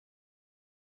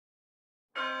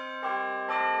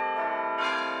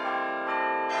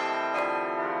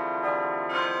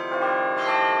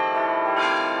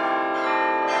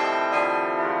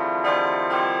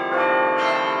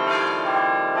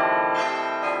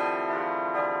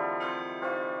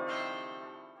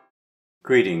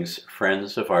Greetings,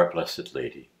 friends of our Blessed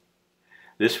Lady.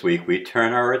 This week we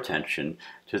turn our attention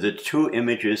to the two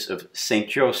images of Saint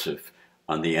Joseph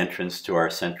on the entrance to our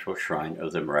central shrine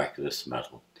of the Miraculous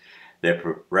Medal. They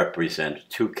represent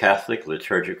two Catholic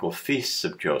liturgical feasts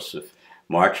of Joseph,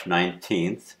 March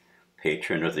 19th,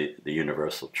 patron of the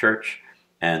Universal Church,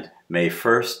 and May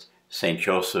 1st, Saint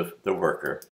Joseph the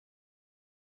Worker.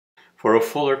 For a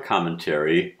fuller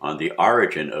commentary on the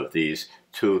origin of these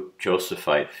two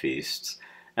Josephite feasts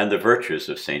and the virtues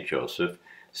of Saint Joseph,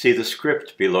 see the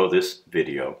script below this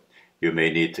video. You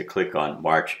may need to click on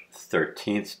March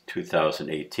 13th,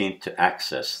 2018 to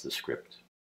access the script.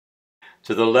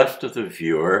 To the left of the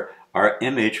viewer, our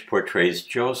image portrays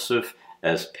Joseph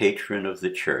as patron of the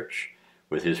Church,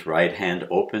 with his right hand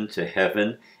open to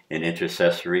heaven in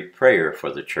intercessory prayer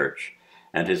for the Church,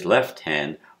 and his left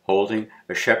hand holding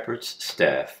a shepherd's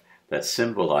staff that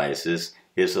symbolizes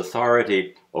his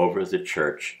authority over the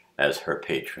Church as her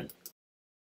patron.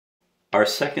 Our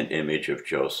second image of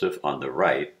Joseph on the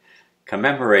right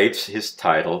commemorates his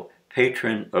title,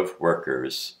 Patron of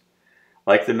Workers.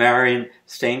 Like the Marian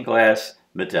stained glass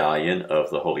medallion of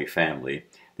the Holy Family,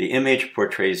 the image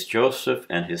portrays Joseph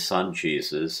and his son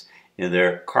Jesus in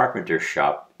their carpenter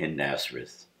shop in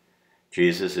Nazareth.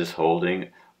 Jesus is holding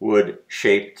wood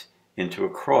shaped into a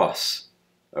cross,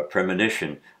 a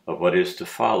premonition of what is to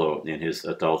follow in his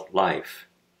adult life.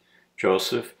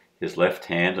 Joseph, his left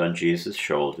hand on Jesus'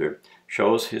 shoulder,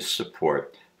 shows his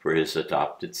support for his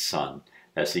adopted son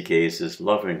as he gazes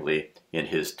lovingly in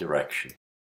his direction.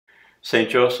 Saint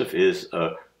Joseph is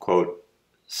a, quote,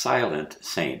 silent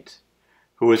saint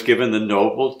who was given the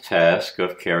noble task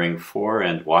of caring for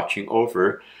and watching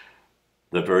over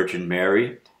the Virgin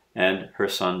Mary and her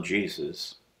son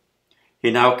Jesus. He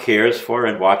now cares for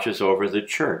and watches over the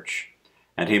Church,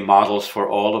 and he models for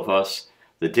all of us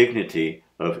the dignity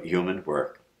of human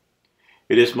work.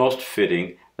 It is most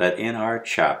fitting that in our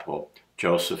chapel,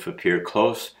 Joseph appear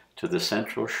close to the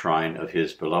central shrine of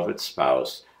his beloved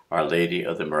spouse, Our Lady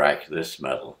of the Miraculous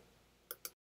Medal.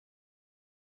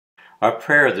 Our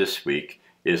prayer this week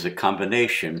is a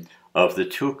combination of the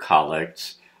two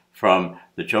collects from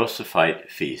the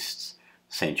Josephite feasts,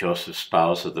 Saint Joseph,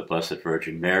 spouse of the Blessed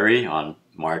Virgin Mary on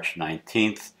March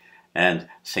 19th, and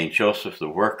Saint Joseph the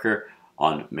Worker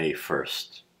on May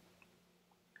 1st.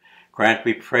 Grant,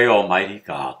 we pray, Almighty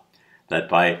God, that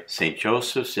by Saint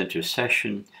Joseph's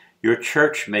intercession, your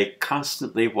Church may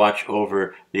constantly watch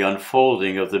over the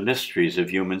unfolding of the mysteries of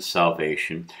human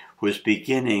salvation, whose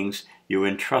beginnings you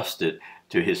entrusted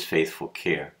to his faithful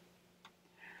care.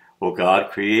 O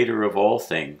God, creator of all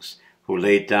things, who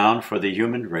laid down for the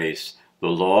human race the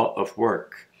law of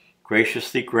work,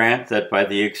 graciously grant that by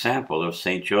the example of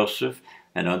Saint Joseph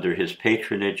and under his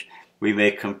patronage, we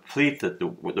may complete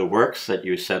the works that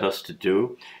you set us to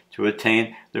do to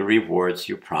attain the rewards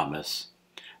you promise.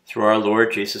 Through our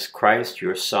Lord Jesus Christ,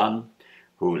 your Son,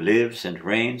 who lives and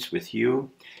reigns with you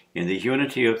in the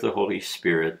unity of the Holy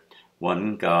Spirit,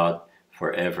 one God,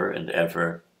 forever and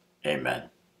ever. Amen.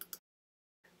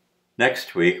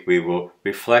 Next week, we will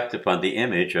reflect upon the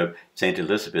image of St.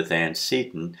 Elizabeth Ann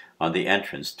Seton on the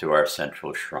entrance to our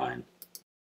central shrine.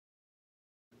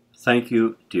 Thank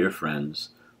you, dear friends,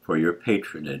 for your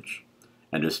patronage,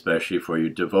 and especially for your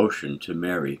devotion to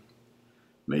Mary.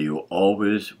 May you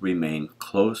always remain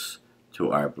close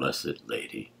to our Blessed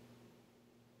Lady.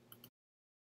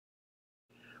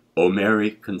 O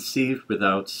Mary, conceived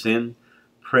without sin,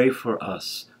 pray for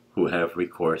us who have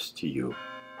recourse to you.